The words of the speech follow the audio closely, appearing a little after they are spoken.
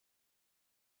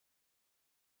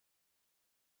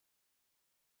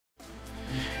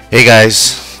Hey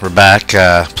guys, we're back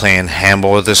playing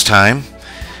Hambo this time.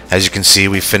 As you can see,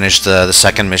 we finished the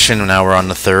second mission and now we're on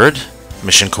the third.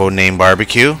 Mission code name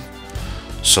barbecue.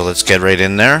 So let's get right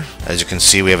in there. As you can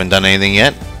see, we haven't done anything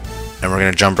yet and we're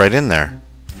going to jump right in there.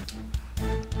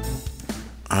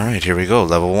 Alright, here we go,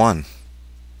 level 1.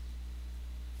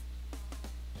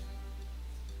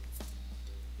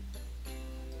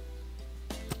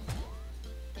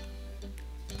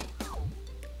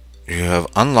 You have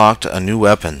unlocked a new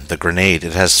weapon, the grenade.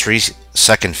 It has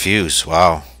 3-second fuse.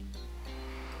 Wow.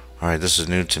 Alright, this is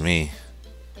new to me.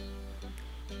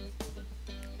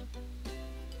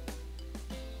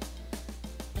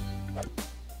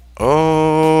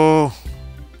 Oh!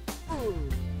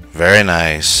 Very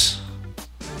nice.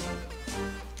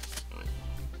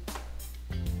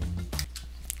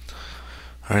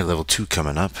 Alright, level 2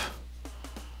 coming up.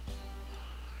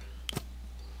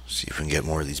 See if we can get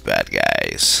more of these bad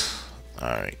guys.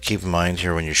 Alright, keep in mind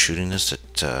here when you're shooting this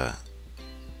that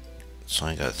it's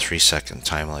only got a 3-second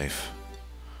time life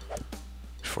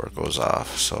before it goes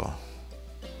off, so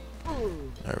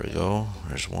there we go.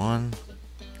 There's one.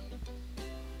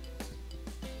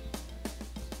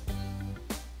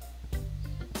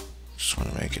 Just want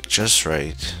to make it just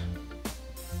right.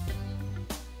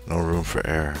 No room for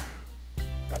error.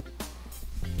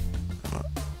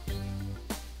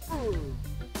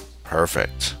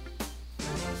 Perfect.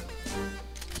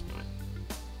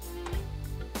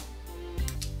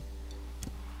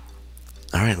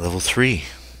 Alright, level 3.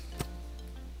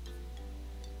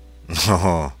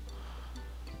 Oh,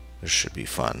 this should be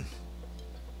fun.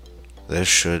 This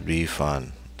should be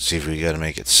fun. See if we gotta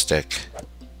make it stick.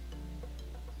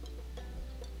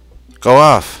 Go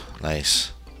off!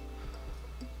 Nice.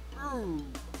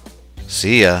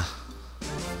 See ya.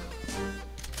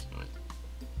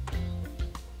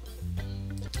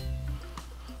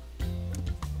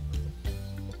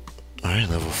 Alright,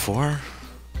 level 4.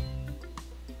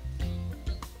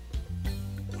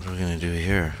 What are we gonna do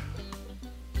here?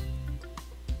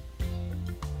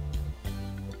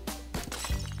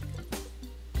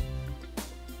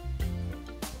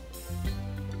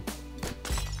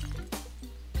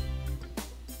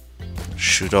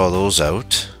 Shoot all those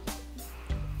out.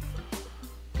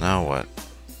 Now what?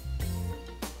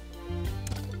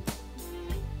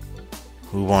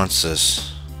 Who wants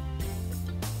this?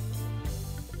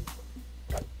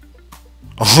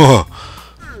 Oh!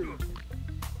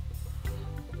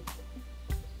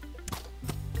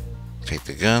 Take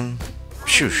the gun.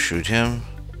 Shoot him.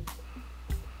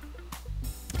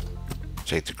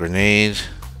 Take the grenade.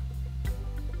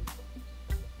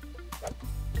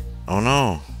 Oh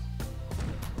no.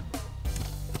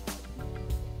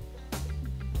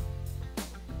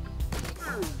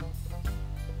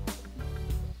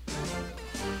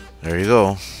 There you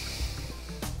go.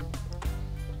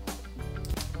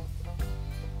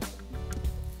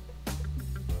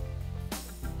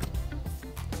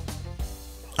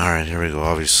 Alright, here we go.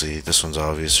 Obviously, this one's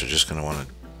obvious. We're just going to want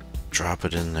to drop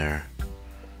it in there.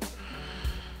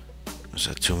 Is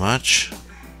that too much?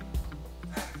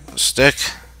 A stick?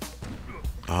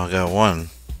 Oh, I got one.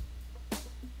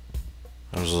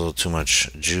 That was a little too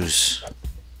much juice.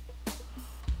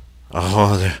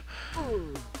 Oh, there.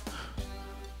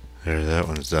 There, that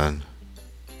one's done.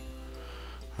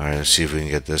 Alright, let's see if we can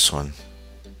get this one.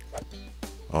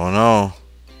 Oh no.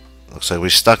 Looks like we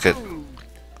stuck it.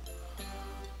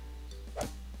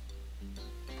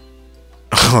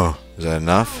 Oh, is that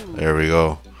enough? There we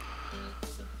go.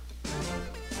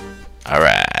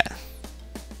 Alright.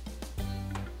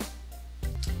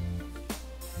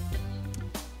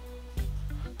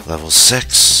 Level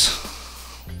 6.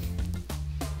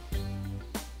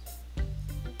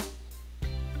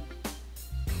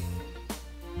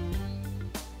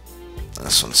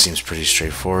 This one seems pretty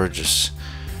straightforward. Just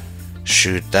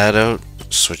shoot that out,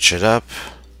 switch it up.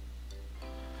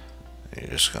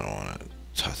 You're just gonna want to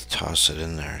toss it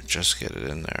in there. Just get it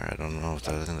in there. I don't know if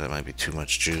that, I think that might be too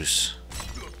much juice.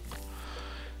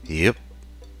 Yep.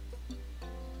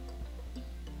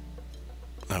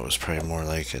 That was probably more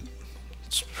like it.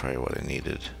 It's probably what I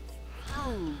needed.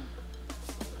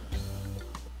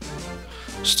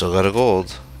 Still got a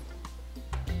gold.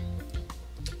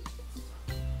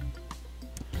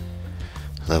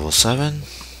 Level 7.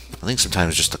 I think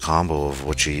sometimes just a combo of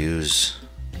what you use.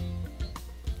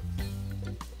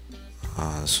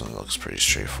 This one looks pretty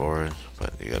straightforward,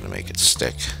 but you gotta make it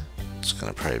stick. It's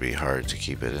gonna probably be hard to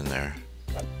keep it in there.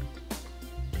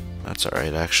 That's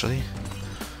alright, actually.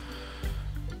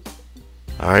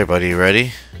 Alright, buddy, you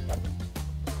ready?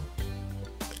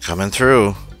 Coming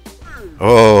through.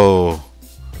 Oh!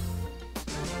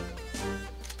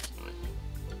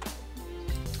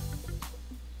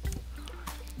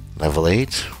 Level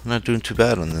 8. We're not doing too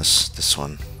bad on this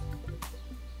one.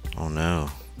 Oh no.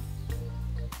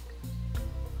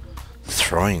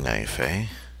 Throwing knife, eh?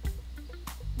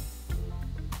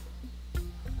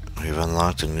 We've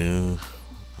unlocked a new...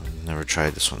 I've never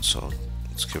tried this one, so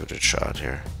let's give it a shot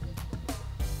here.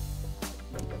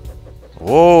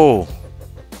 Whoa!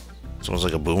 It's almost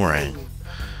like a boomerang.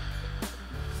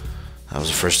 That was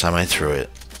the first time I threw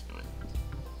it.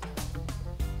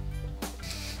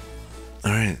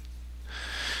 Alright.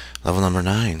 Level number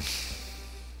 9.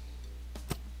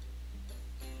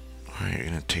 Alright, you're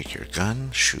gonna take your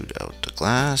gun, shoot out the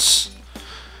glass.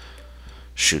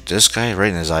 Shoot this guy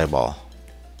right in his eyeball.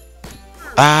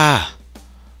 Ah!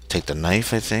 Take the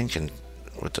knife, I think, and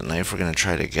with the knife we're gonna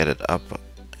try to get it up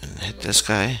and hit this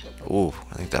guy. Ooh,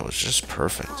 I think that was just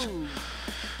perfect.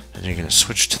 Then you're gonna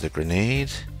switch to the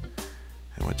grenade.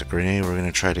 And with the grenade we're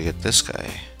gonna try to get this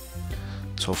guy.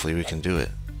 So hopefully we can do it.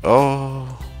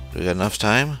 Oh, we got enough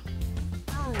time?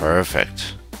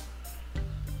 Perfect.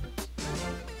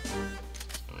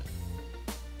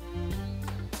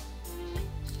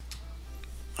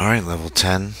 Alright, level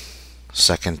 10.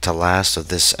 Second to last of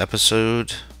this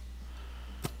episode.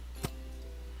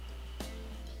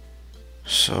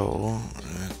 So, I'm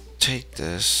going to take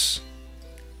this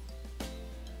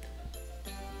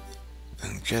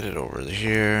and get it over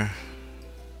here.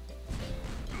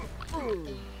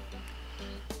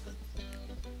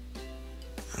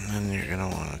 And then you're going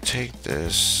to want to take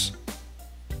this,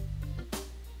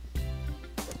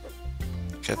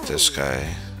 get this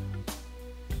guy,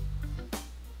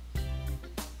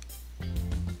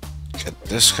 get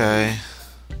this guy,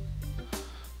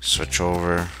 switch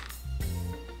over.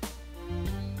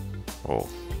 Oh.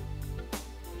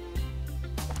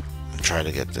 And try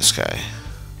to get this guy.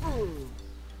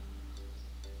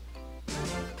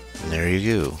 And there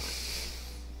you go.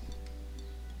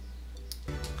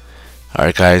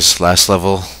 Alright guys, last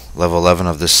level, level 11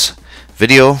 of this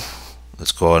video.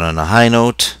 Let's go out on a high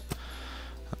note.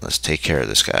 Let's take care of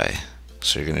this guy.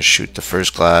 So you're going to shoot the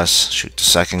first glass, shoot the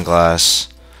second glass,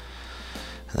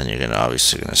 and then you're going to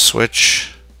obviously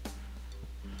switch.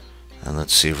 And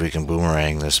let's see if we can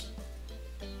boomerang this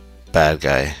bad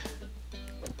guy.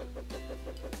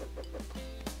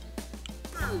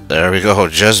 There we go,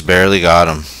 just barely got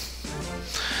him.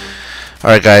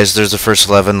 Alright guys, there's the first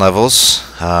 11 levels.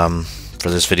 For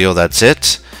this video, that's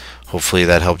it. Hopefully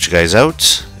that helped you guys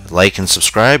out. Like and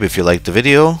subscribe if you liked the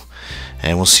video,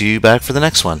 and we'll see you back for the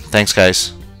next one. Thanks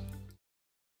guys.